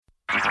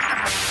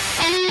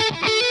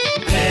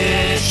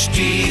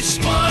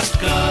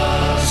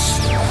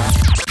Smartcast.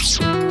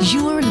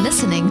 You're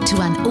listening to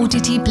an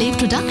OTT Play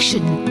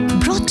production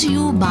brought to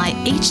you by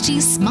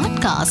HT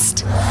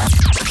Smartcast.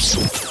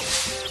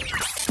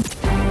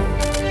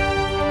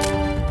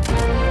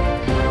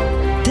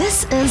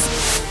 This is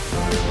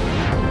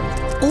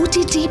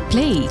OTT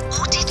Play.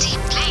 OTT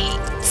Play.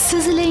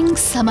 Sizzling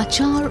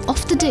Samachar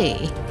of the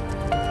Day.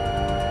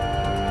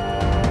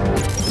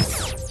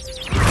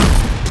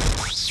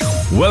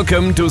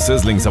 Welcome to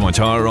Sizzling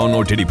Samachar on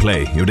OTT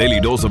Play, your daily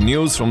dose of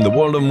news from the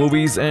world of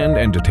movies and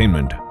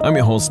entertainment. I'm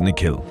your host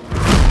Nikhil.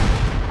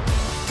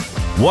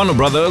 Warner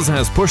Brothers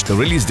has pushed the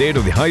release date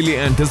of the highly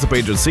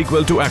anticipated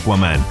sequel to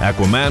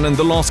Aquaman and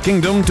the Lost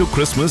Kingdom to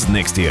Christmas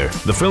next year.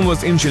 The film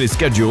was initially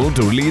scheduled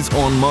to release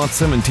on March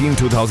 17,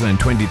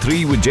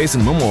 2023 with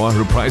Jason Momoa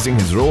reprising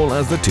his role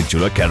as the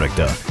titular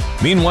character.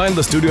 Meanwhile,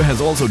 the studio has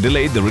also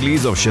delayed the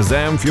release of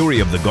Shazam! Fury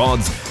of the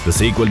Gods, the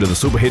sequel to the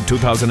super hit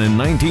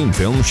 2019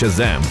 film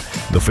Shazam!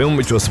 The film,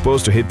 which was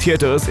supposed to hit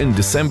theaters in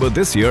December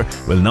this year,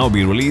 will now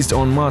be released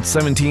on March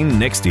 17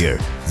 next year.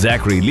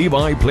 Zachary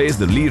Levi plays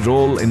the lead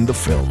role in the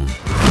film.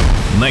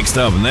 Next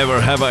up, Never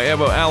Have I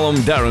Ever alum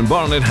Darren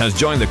Barnet has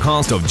joined the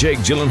cast of Jake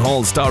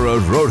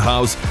Gyllenhaal-starrer Road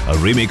House, a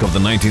remake of the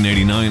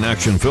 1989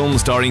 action film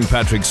starring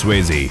Patrick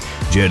Swayze.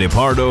 Jade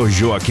Pardo,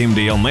 Joaquim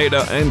de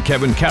Almeida and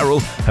Kevin Carroll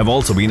have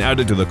also been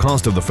added to the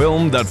cast of the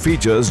film that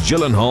features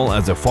Gyllenhaal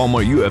as a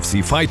former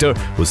UFC fighter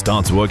who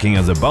starts working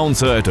as a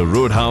bouncer at a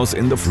roadhouse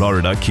in the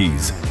Florida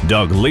Keys.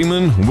 Doug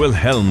Liman will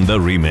helm the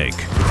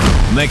remake.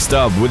 Next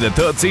up, with the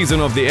third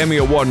season of the Emmy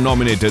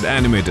Award-nominated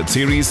animated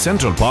series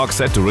Central Park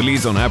set to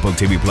release on Apple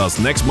TV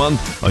Plus next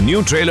month, a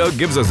new trailer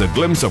gives us a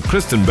glimpse of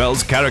Kristen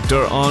Bell's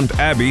character Aunt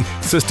Abby,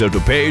 sister to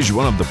Paige,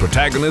 one of the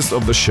protagonists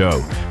of the show.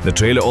 The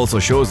trailer also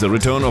shows the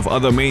return of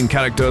other main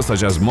characters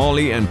such as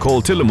Molly and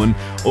Cole Tillerman,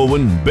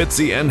 Owen,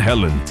 Bitsy and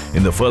Helen.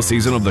 In the first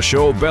season of the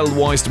show, Bell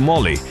voiced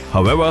Molly.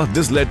 However,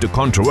 this led to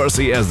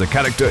controversy as the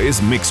character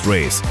is mixed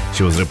race.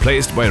 She was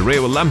replaced by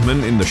Reva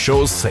Lampman in the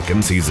show's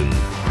second season.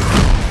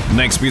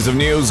 Next piece of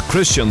news,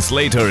 Christian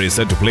Slater is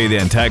set to play the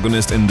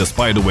antagonist in The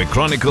Spiderwick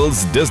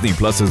Chronicles, Disney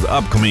Plus's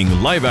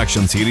upcoming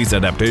live-action series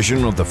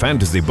adaptation of the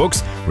fantasy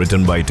books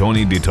written by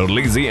Tony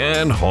DiTerlizzi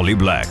and Holly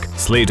Black.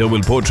 Slater will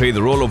portray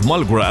the role of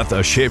Mulgrath,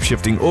 a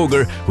shape-shifting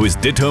ogre who is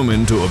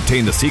determined to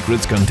obtain the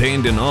secrets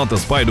contained in Arthur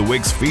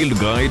Spiderwick's field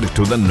guide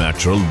to the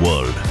natural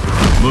world.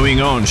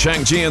 Moving on,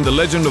 Shang-Chi and the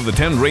Legend of the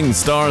Ten Rings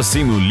star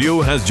Simu Liu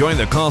has joined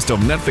the cast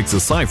of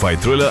Netflix's sci-fi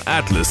thriller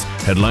Atlas,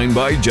 headlined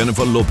by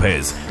Jennifer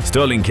Lopez.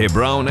 Sterling K.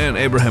 Brown and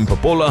Abraham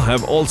Popola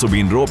have also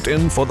been roped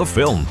in for the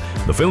film.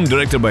 The film,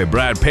 directed by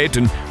Brad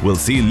Payton, will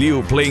see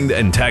Liu playing the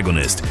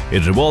antagonist.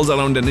 It revolves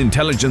around an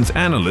intelligence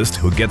analyst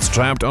who gets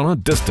trapped on a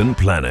distant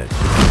planet.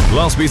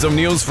 Last piece of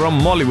news from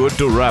Mollywood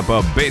to wrap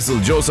up. Basil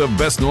Joseph,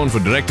 best known for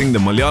directing the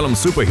Malayalam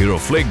superhero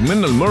flick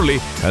Minnal Murli,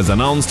 has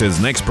announced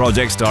his next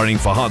project starring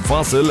Fahad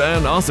Fasil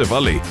and Asif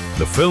Ali.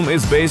 The film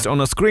is based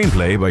on a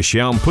screenplay by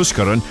Shyam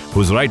Pushkaran,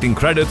 whose writing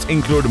credits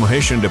include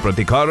Maheshan De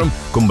Pratikaram,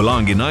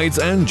 Kumbalangi Nights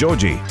and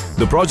Joji.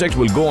 The project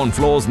will go on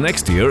floors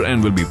next year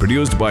and will be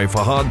produced by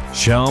Fahad,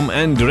 Shyam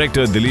and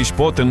director Dilish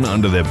Potan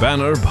under their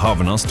banner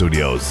Bhavana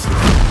Studios.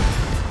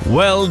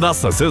 Well,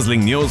 that's the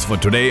sizzling news for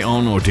today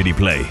on OTT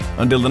Play.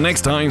 Until the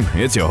next time,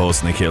 it's your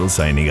host Nikhil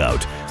signing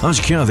out. आज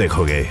क्या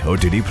देखोगे?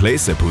 OTT Play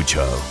से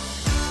पूछो.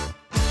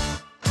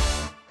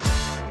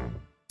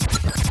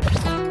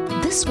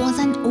 This was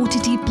an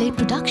OTT Play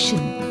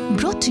production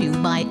brought to you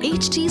by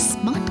HT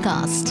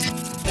Smartcast.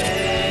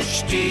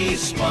 HT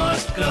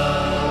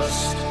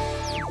Smartcast.